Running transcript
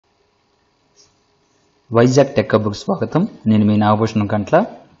Vizag tech హబ్‌కు స్వాగతం. నేను మీ నాగభూషణం కంట్ల.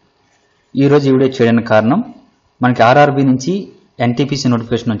 ఈరోజు ఈ వీడియో చేయడానికి కారణం మనకి ఆర్ఆర్బీ నుంచి ఎన్టీపీసీ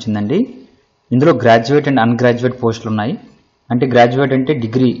నోటిఫికేషన్ వచ్చిందండి. ఇందులో గ్రాడ్యుయేట్ అండ్ అన్ గ్రాడ్యుయేట్ పోస్టులు ఉన్నాయి. అంటే గ్రాడ్యుయేట్ అంటే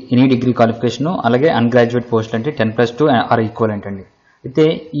డిగ్రీ, ఎనీ డిగ్రీ క్వాలిఫికేషన్, అలాగే అన్ గ్రాడ్యుయేట్ పోస్టులు అంటే 10+2 ఆర్ ఈక్వలెంట్ అండి. అయితే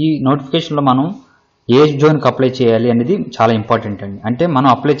ఈ నోటిఫికేషన్లో మనం ఏ జోన్కి అప్లై చేయాలి అనేది చాలా ఇంపార్టెంట్ అండి. అంటే మనం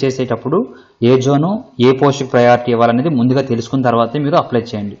అప్లై చేసేటప్పుడు ఏ జోను, ఏ పోస్ట్కి ప్రయారిటీ ఇవ్వాలనేది ముందుగా తెలుసుకున్న తర్వాతే మీరు అప్లై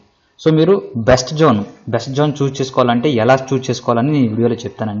చేయండి. సో మీరు బెస్ట్ జోన్ చూస్ చేసుకోవాలంటే ఎలా చూస్ చేసుకోవాలని నేను ఈ వీడియోలో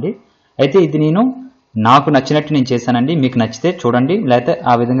చెప్తానండి. అయితే ఇది నాకు నచ్చినట్టు నేను చేశానండి. మీకు నచ్చితే చూడండి, లేకపోతే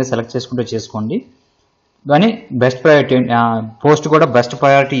ఆ విధంగా సెలెక్ట్ చేసుకుంటూ చేసుకోండి. కానీ బెస్ట్ ప్రయారిటీ పోస్ట్ కూడా బెస్ట్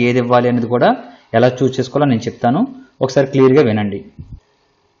ప్రయారిటీ ఏది ఇవ్వాలి అనేది కూడా ఎలా చూస్ చేసుకోవాలో నేను చెప్తాను. ఒకసారి క్లియర్గా వినండి.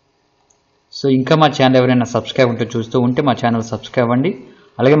 సో ఇంకా మా ఛానల్ ఎవరైనా సబ్స్క్రైబ్ ఉంటే చూస్తూ ఉంటే మా ఛానల్ సబ్స్క్రైబ్ అవ్వండి.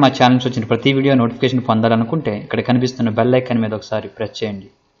 అలాగే మా ఛానల్ నుంచి వచ్చిన ప్రతి వీడియో నోటిఫికేషన్ పొందాలనుకుంటే ఇక్కడ కనిపిస్తున్న బెల్ ఐకాన్ మీద ఒకసారి ప్రెస్ చేయండి.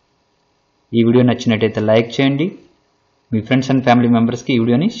 ఈ వీడియో నచ్చినట్టయితే లైక్ చేయండి. మీ ఫ్రెండ్స్ అండ్ ఫ్యామిలీ మెంబర్స్కి ఈ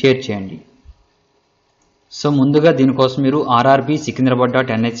వీడియోని షేర్ చేయండి. సో ముందుగా దీనికోసం మీరు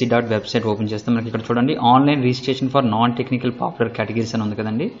rrbsikhandrabad.nhc. వెబ్సైట్ ఓపెన్ చేస్తే మనకి ఇక్కడ చూడండి online registration for non technical popular categories అని ఉంది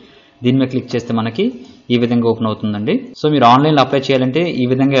కదండి. దీని మీద క్లిక్ చేస్తే మనకి ఈ విధంగా ఓపెన్ అవుతుందండి. సో మీరు ఆన్లైన్లో అప్లై చేయాలంటే ఈ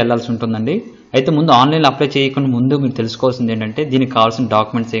విధంగా వెళ్ళాల్సి ఉంటుందండి. అయితే ముందు ఆన్లైన్లో అప్లై చేయకుండా ముందు మీరు తెలుసుకోవాల్సింది ఏంటంటే దీనికి కావాల్సిన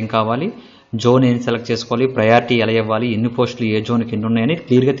డాక్యుమెంట్స్ ఏం కావాలి, జోన్ ఏం సెలెక్ట్ చేసుకోవాలి, ప్రయారిటీ ఎలా ఇవ్వాలి, ఎన్ని పోస్టులు ఏ జోన్కి ఎన్ని ఉన్నాయని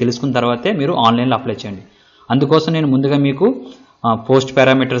క్లియర్గా తెలుసుకున్న తర్వాతే మీరు ఆన్లైన్లో అప్లై చేయండి. అందుకోసం నేను ముందుగా మీకు పోస్ట్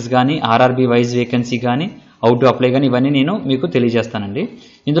పారామీటర్స్ కానీ, ఆర్ఆర్బీ వైజ్ వేకెన్సీ కానీ, హౌ టు అప్లై కానీ ఇవన్నీ నేను మీకు తెలియజేస్తానండి.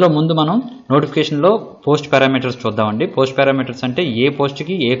 ఇందులో ముందు మనం నోటిఫికేషన్లో పోస్ట్ పారామీటర్స్ చూద్దామండి. పోస్ట్ పారామీటర్స్ అంటే ఏ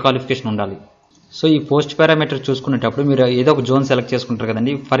పోస్ట్కి ఏ క్వాలిఫికేషన్ ఉండాలి. సో ఈ పోస్ట్ పారామీటర్స్ చూసుకునేటప్పుడు మీరు ఏదో ఒక జోన్ సెలెక్ట్ చేసుకుంటారు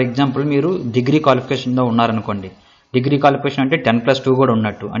కదండి. ఫర్ ఎగ్జాంపుల్ మీరు డిగ్రీ క్వాలిఫికేషన్లో ఉన్నారనుకోండి. డిగ్రీ క్వాలిఫికేషన్ అంటే 10+2 కూడా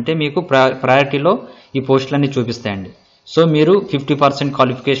ఉన్నట్టు, అంటే మీకు ప్రయారిటీలో ఈ పోస్టులన్నీ చూపిస్తాయండి. సో మీరు 50%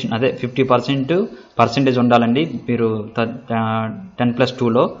 క్వాలిఫికేషన్, అదే 50% ఉండాలండి మీరు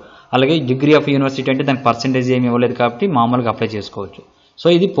 10+2లో. అలాగే డిగ్రీ ఆఫ్ యూనివర్సిటీ అంటే దానికి పర్సెంటేజ్ ఏమి ఇవ్వలేదు కాబట్టి మామూలుగా అప్లై చేసుకోవచ్చు. సో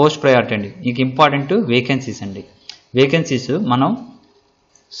ఇది పోస్ట్ ప్రయారిటీ అండి. మీకు ఇంపార్టెంట్ వేకెన్సీస్ అండి. వేకెన్సీస్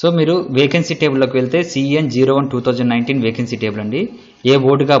సో మీరు వేకెన్సీ టేబుల్లోకి వెళ్తే CN01/2019 వేకెన్సీ టేబుల్ అండి. ఏ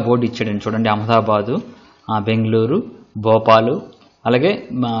బోర్డుగా బోర్డు ఇచ్చాడండి చూడండి. అహ్మదాబాదు, బెంగళూరు, భోపాలు, అలాగే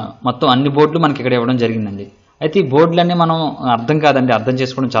మొత్తం అన్ని బోర్డులు మనకి ఇక్కడ ఇవ్వడం జరిగిందండి. అయితే ఈ బోర్డులన్నీ మనం అర్థం కాదండి, అర్థం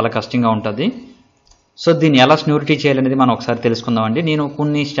చేసుకోవడం చాలా కష్టంగా ఉంటుంది. సో దీన్ని ఎలా స్నూరిటీ చేయాలనేది మనం ఒకసారి తెలుసుకుందామండి. నేను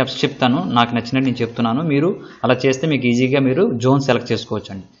కొన్ని స్టెప్స్ చెప్తాను, నాకు నచ్చినట్టు నేను చెప్తున్నాను. మీరు అలా చేస్తే మీకు ఈజీగా మీరు జోన్ సెలెక్ట్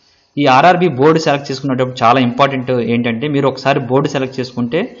చేసుకోవచ్చు అండి. ఈ ఆర్ఆర్బీ బోర్డు సెలెక్ట్ చేసుకునేటప్పుడు చాలా ఇంపార్టెంట్ ఏంటంటే మీరు ఒకసారి బోర్డు సెలెక్ట్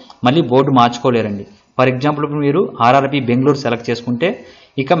చేసుకుంటే మళ్ళీ బోర్డు మార్చుకోలేరండి. ఫర్ ఎగ్జాంపుల్ ఇప్పుడు మీరు ఆర్ఆర్బీ బెంగళూరు సెలెక్ట్ చేసుకుంటే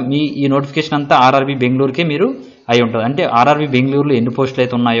ఇక మీ ఈ నోటిఫికేషన్ అంతా ఆర్ఆర్బీ బెంగళూరుకే మీరు అయి ఉంటుంది. అంటే ఆర్ఆర్బీ బెంగళూరులో ఎన్ని పోస్టులు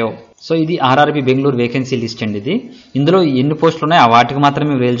అయితే ఉన్నాయో, సో ఇది ఆర్ఆర్బీ బెంగళూరు వేకెన్సీ లిస్ట్ అండి. ఇది ఇందులో ఎన్ని పోస్టులు ఉన్నాయో వాటికి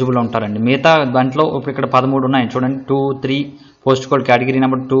మాత్రమే మీరు ఎలిజిబుల్ ఉంటారండి. మిగతా దాంట్లో ఇప్పుడు ఇక్కడ 13 ఉన్నాయి చూడండి. 2, 3 పోస్ట్ కోడ్ కేటగిరీ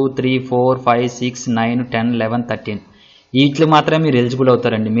నెంబర్ 2, 3, 4, 5, 6, 9, 10, 11, 13 వీటికి మాత్రమే మీరు ఎలిజిబుల్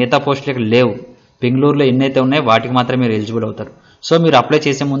అవుతారండి. మిగతా పోస్టులు ఇక్కడ లేవు. బెంగళూరులో ఎన్నైతే ఉన్నాయో వాటికి మాత్రమే మీరు ఎలిజిబుల్ అవుతారు. సో మీరు అప్లై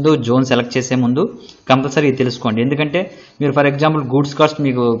చేసే ముందు, జోన్ సెలెక్ట్ చేసే ముందు కంపల్సరీ తెలుసుకోండి. ఎందుకంటే మీరు ఫర్ ఎగ్జాంపుల్ గూడ్స్ కాస్ట్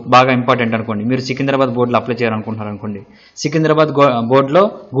మీకు బాగా ఇంపార్టెంట్ అనుకోండి. మీరు సికింద్రాబాద్ బోర్డులో అప్లై చేయాలనుకుంటున్నారు అనుకోండి. సికింద్రాబాద్ బోర్డులో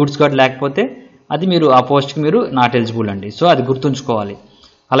గూడ్స్ కార్డ్ లేకపోతే అది మీరు ఆ పోస్ట్కి మీరు నాట్ ఎలిజిబుల్ అండి. సో అది గుర్తుంచుకోవాలి.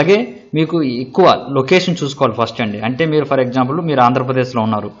 అలాగే మీకు ఎక్కువ లొకేషన్ చూసుకోవాలి ఫస్ట్ అండి. అంటే మీరు ఫర్ ఎగ్జాంపుల్ మీరు ఆంధ్రప్రదేశ్లో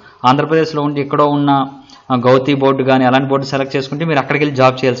ఉన్నారు. ఆంధ్రప్రదేశ్లో ఉండి ఎక్కడో ఉన్న గౌతీ బోర్డు కానీ అలాంటి బోర్డు సెలెక్ట్ చేసుకుంటే మీరు అక్కడికి వెళ్ళి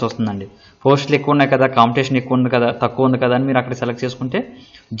జాబ్ చేయాల్సి వస్తుందండి. పోస్టులు ఎక్కువ ఉన్నాయి కదా, కాంపిటీషన్ ఎక్కువ ఉంది కదా, తక్కువ ఉంది కదా అని మీరు అక్కడ సెలెక్ట్ చేసుకుంటే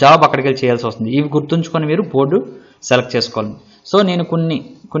జాబ్ అక్కడికి వెళ్ళి చేయాల్సి వస్తుంది. ఇవి గుర్తుంచుకొని మీరు బోర్డు సెలెక్ట్ చేసుకోవాలి. సో నేను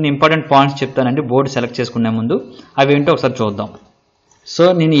కొన్ని ఇంపార్టెంట్ పాయింట్స్ చెప్తానండి బోర్డు సెలెక్ట్ చేసుకునే ముందు. అవి ఏంటో ఒకసారి చూద్దాం. సో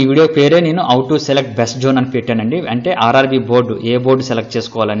నేను ఈ వీడియో పేరే how to select best zone అని పెట్టానండి. అంటే ఆర్ఆర్బీ బోర్డు ఏ బోర్డు సెలెక్ట్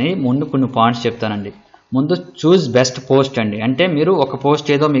చేసుకోవాలని ముందు కొన్ని పాయింట్స్ చెప్తానండి. ముందు చూస్ బెస్ట్ పోస్ట్ అండి. అంటే మీరు ఒక పోస్ట్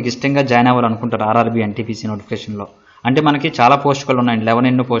ఏదో మీకు ఇష్టంగా జాయిన్ అవ్వాలనుకుంటారు ఆర్ఆర్బీ ఎన్టీపీసీ నోటిఫికేషన్లో. అంటే మనకి చాలా పోస్టులు ఉన్నాయండి,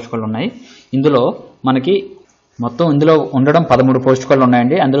 11 పోస్టులు ఉన్నాయి. ఇందులో మనకి మొత్తం ఇందులో ఉండడం 13 పోస్టులు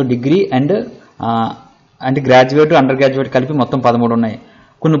ఉన్నాయండి. అందులో degree and graduate, under graduate కలిపి మొత్తం 13 ఉన్నాయి.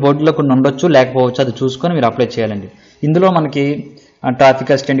 కొన్ని బోర్డులో కొన్ని ఉండొచ్చు, లేకపోవచ్చు, అది చూసుకొని మీరు అప్లై చేయాలండి. ఇందులో మనకి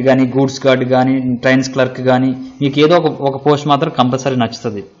ట్రాఫిక్ అసిస్టెంట్ కానీ, గూడ్స్ గార్డ్ కానీ, ట్రైన్స్ క్లర్క్ కానీ మీకు ఏదో ఒక పోస్ట్ మాత్రం కంపల్సరీ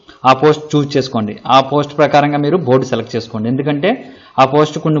నచ్చుతుంది. ఆ పోస్ట్ చూస్ చేసుకోండి. ఆ పోస్ట్ ప్రకారంగా మీరు బోర్డు సెలెక్ట్ చేసుకోండి. ఎందుకంటే ఆ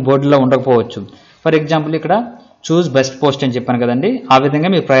పోస్ట్ కొన్ని బోర్డులో ఉండకపోవచ్చు. ఫర్ ఎగ్జాంపుల్ ఇక్కడ చూస్ బెస్ట్ పోస్ట్ అని చెప్పాను కదండి. ఆ విధంగా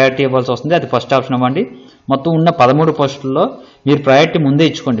మీరు ప్రయారిటీ ఇవ్వాల్సి వస్తుంది. అది ఫస్ట్ ఆప్షన్ ఇవ్వండి. మొత్తం ఉన్న 13 పోస్టుల్లో మీరు ప్రయారిటీ ముందే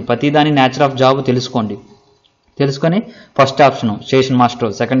ఇచ్చుకోండి. ప్రతిదాని నేచర్ ఆఫ్ జాబ్ తెలుసుకొని first option station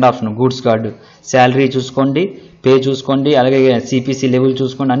master, second option goods guard, salary చూసుకోండి, పే చూసుకోండి, అలాగే సిపిసి లెవెల్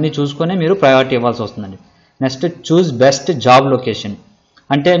చూసుకోండి. అన్నీ చూసుకొని మీరు ప్రయారిటీ ఇవ్వాల్సి వస్తుందండి. Next choose best job location.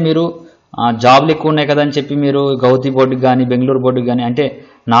 అంటే మీరు జాబ్లు ఎక్కువ ఉన్నాయి కదా అని చెప్పి మీరు గౌహతి బోర్డుకి కానీ బెంగళూరు బోర్డుకి కానీ అంటే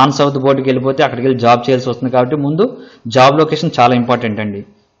నాన్ సౌత్ బోర్డుకి వెళ్ళిపోతే అక్కడికి వెళ్ళి జాబ్ చేయాల్సి వస్తుంది. కాబట్టి ముందు జాబ్ లొకేషన్ చాలా ఇంపార్టెంట్ అండి.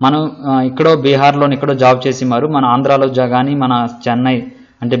 మనం ఇక్కడో బీహార్లోని ఎక్కడో జాబ్ చేసిమారు మన ఆంధ్రాలో కానీ మన చెన్నై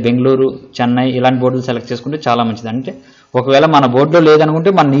అంటే బెంగళూరు చెన్నై ఇలాంటి బోర్డులు సెలెక్ట్ చేసుకుంటే చాలా మంచిది. అంటే ఒకవేళ మన బోర్డులో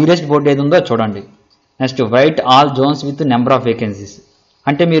లేదనుకుంటే మన నియరెస్ట్ బోర్డు ఏది ఉందో చూడండి. Next right all Jones with number of vacancies.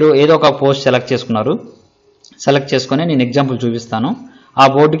 అంటే మీరు ఏదో ఒక పోస్ట్ సెలెక్ట్ చేసుకున్నారు. సెలెక్ట్ చేసుకుని నేను ఎగ్జాంపుల్ చూపిస్తాను. ఆ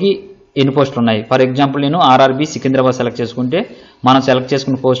బోర్డుకి ఎన్ని పోస్టులు ఉన్నాయి. ఫర్ ఎగ్జాంపుల్ నేను ఆర్ఆర్బీ సికింద్రాబాద్ సెలెక్ట్ చేసుకుంటే మనం సెలెక్ట్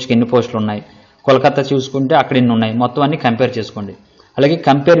చేసుకున్న పోస్ట్కి ఎన్ని పోస్టులు ఉన్నాయి. కోల్కతా చూసుకుంటే అక్కడ ఎన్ని ఉన్నాయి. మొత్తం అన్ని కంపేర్ చేసుకోండి. అలాగే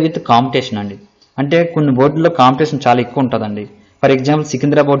కంపేర్ విత్ కాంపిటీషన్ అండి. అంటే కొన్ని బోర్డుల్లో కాంపిటీషన్ చాలా ఎక్కువ ఉంటుందండి. ఫర్ ఎగ్జాంపుల్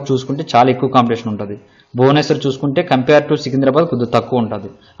సికింద్రాబాద్ చూసుకుంటే చాలా ఎక్కువ కాంపిటీషన్ ఉంటుంది. భువనేశ్వర్ చూసుకుంటే కంపేర్ టు సికింద్రాబాద్ కొద్దిగా తక్కువ ఉంటుంది.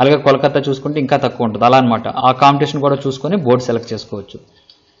 అలాగే కోల్కతా చూసుకుంటే ఇంకా తక్కువ ఉంటుంది. అలా అనమాట. ఆ కాంపిటీషన్ కూడా చూసుకొని బోర్డు సెలెక్ట్ చేసుకోవచ్చు.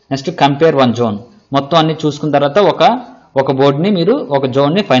 Next compare one zone. మొత్తం అన్ని చూసుకున్న తర్వాత ఒక బోర్డుని మీరు ఒక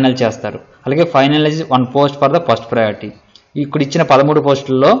జోన్ని ఫైనల్ చేస్తారు. అలాగే finalise one post for the first priority. ఇక్కడ ఇచ్చిన 13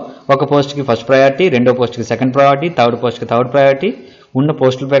 పోస్టుల్లో ఒక పోస్ట్కి ఫస్ట్ ప్రయారిటీ, రెండో పోస్ట్కి సెకండ్ ప్రయారిటీ, థర్డ్ పోస్ట్కి థర్డ్ ప్రయారిటీ. ఉన్న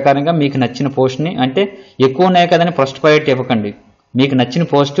పోస్టుల ప్రకారంగా మీకు నచ్చిన పోస్ట్ని అంటే ఎక్కువ ఉన్నాయి కదని ఫస్ట్ ప్రయారిటీ ఇవ్వకండి. మీకు నచ్చిన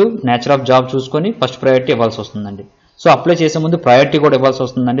పోస్టు నేచర్ ఆఫ్ జాబ్ చూసుకొని ఫస్ట్ ప్రయారిటీ ఇవ్వాల్సి వస్తుందండి. సో అప్లై చేసే ముందు ప్రయారిటీ కూడా ఇవ్వాల్సి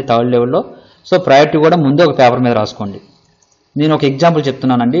వస్తుందండి థర్డ్ లెవెల్లో. సో ప్రయారిటీ కూడా ముందే ఒక పేపర్ మీద రాసుకోండి. నేను ఒక ఎగ్జాంపుల్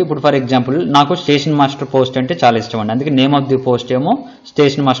చెప్తున్నానండి. ఇప్పుడు ఫర్ ఎగ్జాంపుల్ నాకు స్టేషన్ మాస్టర్ పోస్ట్ అంటే చాలా ఇష్టం అండి. అందుకే నేమ్ ఆఫ్ ది పోస్ట్ ఏమో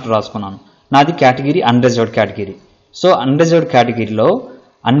స్టేషన్ మాస్టర్ రాసుకున్నాను. నాది category unreserved category. So unreserved కేటగిరీలో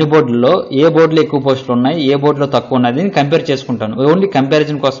అన్ని బోర్డుల్లో ఏ బోర్డులో ఎక్కువ పోస్టులు ఉన్నాయి, ఏ బోర్డులో తక్కువ ఉన్నది నేను కంపేర్ చేసుకుంటాను. ఓన్లీ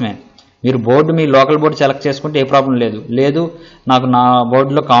కంపారిజన్ కోసమే. మీరు బోర్డు మీ లోకల్ బోర్డు సెలెక్ట్ చేసుకుంటే ఏ ప్రాబ్లం లేదు నాకు నా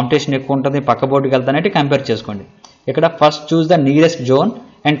బోర్డులో కాంపిటీషన్ ఎక్కువ ఉంటుంది పక్క బోర్డుకి వెళ్తానంటే కంపేర్ చేసుకోండి. ఇక్కడ first choose the nearest zone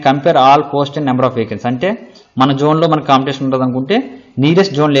and compare all post and number of vacancy. అంటే మన జోన్లో మన కాంపిటీషన్ ఉంటుంది అనుకుంటే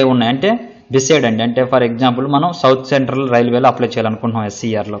నియరెస్ట్ జోన్లు ఏమి ఉన్నాయి అంటే డిసైడ్ అండి. అంటే ఫర్ ఎగ్జాంపుల్ మనం సౌత్ సెంట్రల్ రైల్వేలో అప్లై చేయాలనుకుంటున్నాం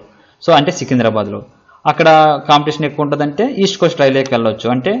ఎస్సీఆర్లో. సో అంటే సికింద్రాబాద్లో అక్కడ కాంపిటీషన్ ఎక్కువ ఉంటుందంటే ఈస్ట్ కోస్ట్ రైల్వేకి వెళ్ళొచ్చు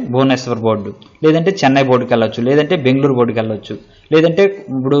అంటే భువనేశ్వర్ బోర్డు, లేదంటే చెన్నై బోర్డుకి వెళ్ళొచ్చు, లేదంటే బెంగళూరు బోర్డుకి వెళ్ళొచ్చు. లేదంటే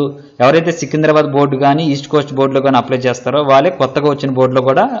ఇప్పుడు ఎవరైతే సికింద్రాబాద్ బోర్డు కానీ ఈస్ట్ కోస్ట్ బోర్డులో కానీ అప్లై చేస్తారో వాళ్ళే కొత్తగా వచ్చిన బోర్డులో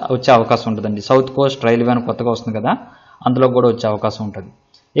కూడా వచ్చే అవకాశం ఉంటుందండి. సౌత్ కోస్ట్ రైల్వే అని కొత్తగా వస్తుంది కదా, అందులో కూడా వచ్చే అవకాశం ఉంటుంది.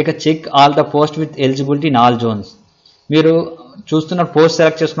 ఇక check all the post with eligibility in all Jones. మీరు చూస్తున్న పోస్ట్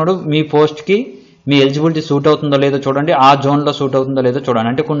సెలెక్ట్ చేసుకున్నాడు మీ పోస్ట్కి మీ ఎలిజిబిలిటీ సూట్ అవుతుందో లేదో చూడండి. ఆ జోన్లో సూట్ అవుతుందో లేదో చూడండి.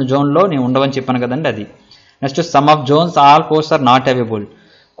 అంటే కొన్ని జోన్లో నేను ఉండవని చెప్పాను కదండి అది. Next some of zones all post are not available.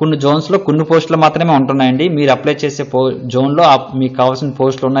 కొన్ని జోన్స్లో కొన్ని పోస్టులు మాత్రమే ఉంటున్నాయండి. మీరు అప్లై చేసే జోన్లో మీకు కావాల్సిన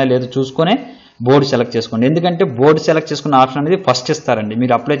పోస్టులు ఉన్నాయో లేదో చూసుకొని బోర్డు సెలెక్ట్ చేసుకోండి. ఎందుకంటే బోర్డు సెలెక్ట్ చేసుకున్న ఆప్షన్ అనేది ఫస్ట్ ఇస్తారండి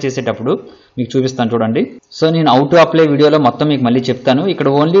మీరు అప్లై చేసేటప్పుడు. మీకు చూపిస్తాను చూడండి. సో నేను హౌ టు అప్లై వీడియోలో మొత్తం మీకు మళ్ళీ చెప్తాను. ఇక్కడ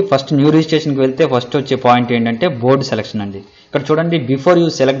ఓన్లీ ఫస్ట్ న్యూ రిజిస్ట్రేషన్కి వెళ్తే ఫస్ట్ వచ్చే పాయింట్ ఏంటంటే బోర్డు సెలెక్షన్ అండి. ఇక్కడ చూడండి, before you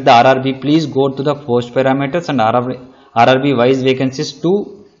select the RRB please go to the post parameters and RRB wise vacancies to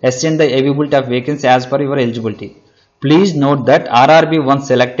assign the availability of vacancy as per your eligibility. Please note that RRB once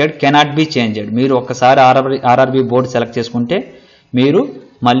selected cannot be changed. మీరు ఒక్కసారి RRB board select చేసుకుంటే మీరు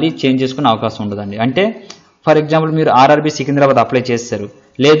మళ్ళీ change చేసుకునే అవకాశం ఉండదండి. అంటే for example మీరు ఆర్ఆర్బీ సికింద్రాబాద్ అప్లై చేస్తారు,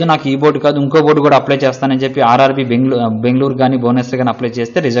 లేదు నాకు ఈ బోర్డు కాదు ఇంకో బోర్డు కూడా అప్లై చేస్తానని చెప్పి ఆర్ఆర్బీ బెంగళూరు కానీ భువనేశ్వర్ కానీ అప్లై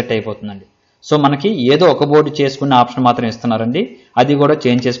చేస్తే రిజెక్ట్ అయిపోతుందండి. సో మనకి ఏదో ఒక బోర్డు చేసుకునే ఆప్షన్ మాత్రం ఇస్తున్నారండి. అది కూడా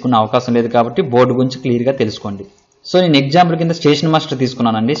చేంజ్ చేసుకునే అవకాశం లేదు. కాబట్టి బోర్డు గురించి క్లియర్గా తెలుసుకోండి. సో నేను ఎగ్జాంపుల్ కింద స్టేషన్ మాస్టర్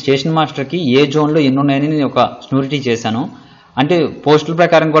తీసుకున్నానండి. స్టేషన్ మాస్టర్కి ఏ జోన్లో ఎన్ని ఉన్నాయని నేను ఒక స్నూరిటీ చేశాను. అంటే పోస్టుల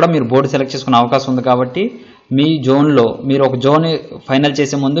ప్రకారం కూడా మీరు బోర్డు సెలెక్ట్ చేసుకునే అవకాశం ఉంది. కాబట్టి మీ జోన్లో మీరు ఒక జోన్ ఫైనల్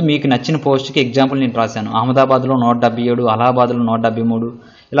చేసే ముందు మీకు నచ్చిన పోస్ట్కి ఎగ్జాంపుల్ నేను రాశాను. అహ్మదాబాద్లో 177, అలహాబాద్లో 173.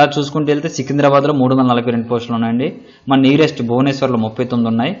 ఇలా చూసుకుంటూ వెళ్తే సికింద్రాబాద్లో 342 పోస్టులు ఉన్నాయండి. మన నియరెస్ట్ భువనేశ్వర్లో 39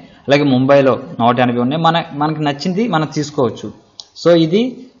 ఉన్నాయి. అలాగే ముంబైలో 180 ఉన్నాయి. మనకి నచ్చింది మనం తీసుకోవచ్చు. సో ఇది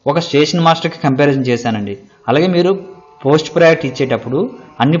ఒక స్టేషన్ మాస్టర్కి కంపారిజన్ చేశానండి. అలాగే మీరు పోస్ట్ ప్రయారిటీ ఇచ్చేటప్పుడు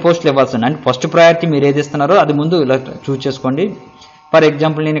అన్ని పోస్టులు ఇవ్వాల్సి ఉంది. అంటే ఫస్ట్ ప్రయారిటీ మీరు ఏది ఇస్తున్నారో అది ముందు ఇలా చూస్ చేసుకోండి. ఫర్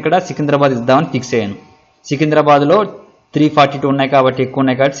ఎగ్జాంపుల్ నేను ఇక్కడ సికింద్రాబాద్ ఇద్దామని ఫిక్స్ అయ్యాను. సికింద్రాబాద్లో 342 ఉన్నాయి కాబట్టి ఎక్కువ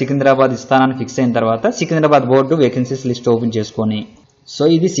ఉన్నాయి కాబట్టి సికింద్రాబాద్ ఇస్తానని ఫిక్స్ అయిన తర్వాత Secunderabad board vacancies list open చేసుకొని, సో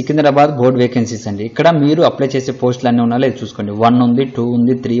ఇది సికింద్రాబాద్ బోర్డు వేకెన్సీస్ అండి. ఇక్కడ మీరు అప్లై చేసే పోస్టులు అన్నీ ఉన్నా లేదు చూసుకోండి. 1 ఉంది, 2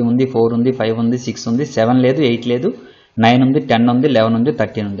 ఉంది, 3 ఉంది, 4 ఉంది, 5 ఉంది, 6 ఉంది, 7 లేదు, 8 లేదు, 9 ఉంది, 10 ఉంది, 11 ఉంది,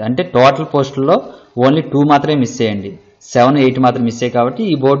 13 ఉంది. అంటే టోటల్ పోస్టుల్లో ఓన్లీ 2 మాత్రమే మిస్ చేయండి. 7, 8 మాత్రం మిస్ అయ్యాయి కాబట్టి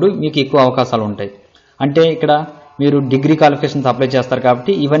ఈ బోర్డు మీకు ఎక్కువ అవకాశాలు ఉంటాయి. అంటే ఇక్కడ మీరు డిగ్రీ క్వాలిఫికేషన్స్ అప్లై చేస్తారు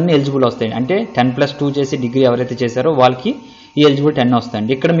కాబట్టి ఇవన్నీ ఎలిజిబుల్ వస్తాయి. అంటే 10+2 చేసి డిగ్రీ ఎవరైతే చేశారో వాళ్ళకి ఈ ఎలిజిబుల్ 10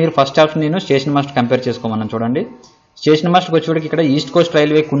 వస్తాయండి. ఇక్కడ మీరు ఫస్ట్ ఆప్షన్ నేను స్టేషన్ మాస్టర్ కంపేర్ చేసుకోమన్నాను చూడండి. స్టేషన్ మాస్టర్కి వచ్చేటికి ఇక్కడ ఈస్ట్ కోస్ట్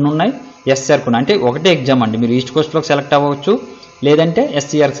రైల్వే కొన్ని ఉన్నాయి, ఎస్ఆర్ కొన్ని. అంటే ఒకటే ఎగ్జామ్ అండి. మీరు ఈస్ట్ కోస్ట్లోకి సెలెక్ట్ అవ్వచ్చు, లేదంటే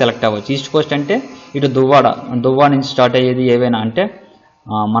ఎస్సీఆర్కి సెలెక్ట్ అవ్వచ్చు. ఈస్ట్ కోస్ట్ అంటే ఇటు దువ్వాడ నుంచి స్టార్ట్ అయ్యేది ఏవైనా అంటే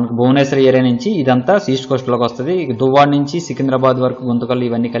మనకు భువనేశ్వర్ ఏరియా నుంచి ఇదంతా ఈస్ట్ కోస్ట్లోకి వస్తుంది. దువ్వాడ నుంచి సికింద్రాబాద్ వరకు గుంతకల్లు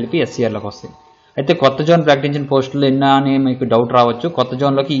ఇవన్నీ కలిపి ఎస్సీఆర్లోకి వస్తాయి. అయితే కొత్త జోన్ ప్రకటించిన పోస్టులు ఎన్నా అని మీకు డౌట్ రావచ్చు. కొత్త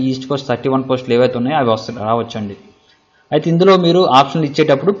జోన్లోకి ఈస్ట్ కోస్ట్ 31 పోస్టులు ఏవైతే ఉన్నాయో అవి రావచ్చండి. అయితే ఇందులో మీరు ఆప్షన్లు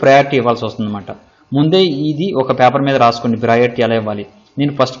ఇచ్చేటప్పుడు ప్రయారిటీ ఇవ్వాల్సి వస్తుందన్నమాట. ముందే ఇది ఒక పేపర్ మీద రాసుకోండి ప్రయారిటీ ఎలా ఇవ్వాలి.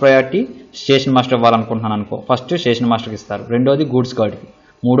 నేను ఫస్ట్ ప్రయారిటీ స్టేషన్ మాస్టర్ ఇవ్వాలనుకుంటున్నాను అనుకో, ఫస్ట్ స్టేషన్ మాస్టర్కి ఇస్తారు. రెండోది గూడ్స్ గార్డ్కి,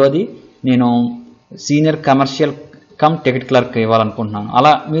 మూడోది నేను senior commercial come ticket clerk ఇవ్వాలనుకుంటున్నాను.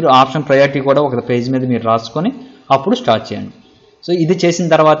 అలా మీరు ఆప్షన్ ప్రయారిటీ కూడా ఒక పేజ్ మీద మీరు రాసుకొని అప్పుడు స్టార్ట్ చేయండి. సో ఇది చేసిన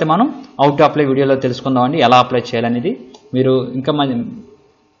తర్వాతే మనం అవుట్ టు అప్లై వీడియోలో తెలుసుకుందామండి ఎలా అప్లై చేయాలనేది. మీరు ఇంకా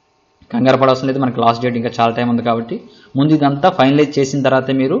కంగారు పడవలసిన లేదు, మనకి లాస్ట్ డేట్ ఇంకా చాలా టైం ఉంది కాబట్టి ముందు ఇదంతా ఫైనలైజ్ చేసిన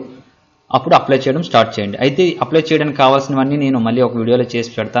తర్వాత మీరు అప్పుడు అప్లై చేయడం స్టార్ట్ చేయండి. అయితే అప్లై చేయడానికి కావాల్సినవన్నీ నేను మళ్ళీ ఒక వీడియోలో చేసి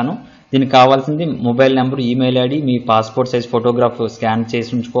పెడతాను. దీనికి కావాల్సింది మొబైల్ నెంబర్, ఈమెయిల్ ఐడి, మీ పాస్పోర్ట్ సైజ్ ఫోటోగ్రాఫ్ స్కాన్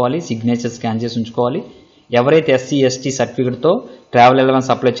చేసి ఉంచుకోవాలి, సిగ్నేచర్ స్కాన్ చేసి ఉంచుకోవాలి. ఎవరైతే SC ST సర్టిఫికేట్తో travel allowance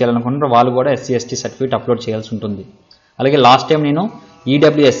apply చేయాలనుకుంటారో వాళ్ళు కూడా ఎస్సీ ఎస్టీ సర్టిఫికేట్ అప్లోడ్ చేయాల్సి ఉంటుంది. అలాగే లాస్ట్ టైం నేను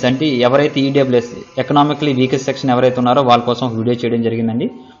ఈడబ్ల్యూఎస్ అంటే ఎవరైతే ఈడబ్ల్యూఎస్ ఎకనామికలీ వీకెస్ట్ సెక్షన్ ఎవరైతే ఉన్నారో వాళ్ళ కోసం ఒక వీడియో చేయడం జరిగిందండి.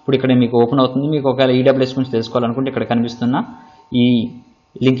 ఇప్పుడు ఇక్కడ మీకు ఓపెన్ అవుతుంది. మీకు ఒకవేళ ఈడబ్ల్యూఎస్ గురించి తెలుసుకోవాలనుకుంటే ఇక్కడ కనిపిస్తున్న ఈ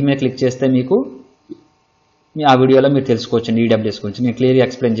లింక్ మీద క్లిక్ చేస్తే మీకు ఆ వీడియోలో మీరు తెలుసుకోవచ్చండి ఈడబ్ల్యూఎస్ గురించి. నేను క్లియర్గా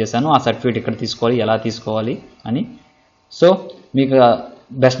ఎక్స్ప్లెయిన్ చేశాను ఆ సర్టిఫికేట్ ఎక్కడ తీసుకోవాలి, ఎలా తీసుకోవాలి అని. సో మీకు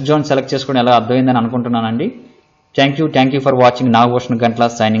బెస్ట్ జోన్ సెలెక్ట్ చేసుకోవడం ఎలా అర్థమైందని అనుకుంటున్నానండి. Thank you for watching. Nagabhushan Gantla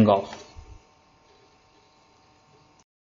signing off.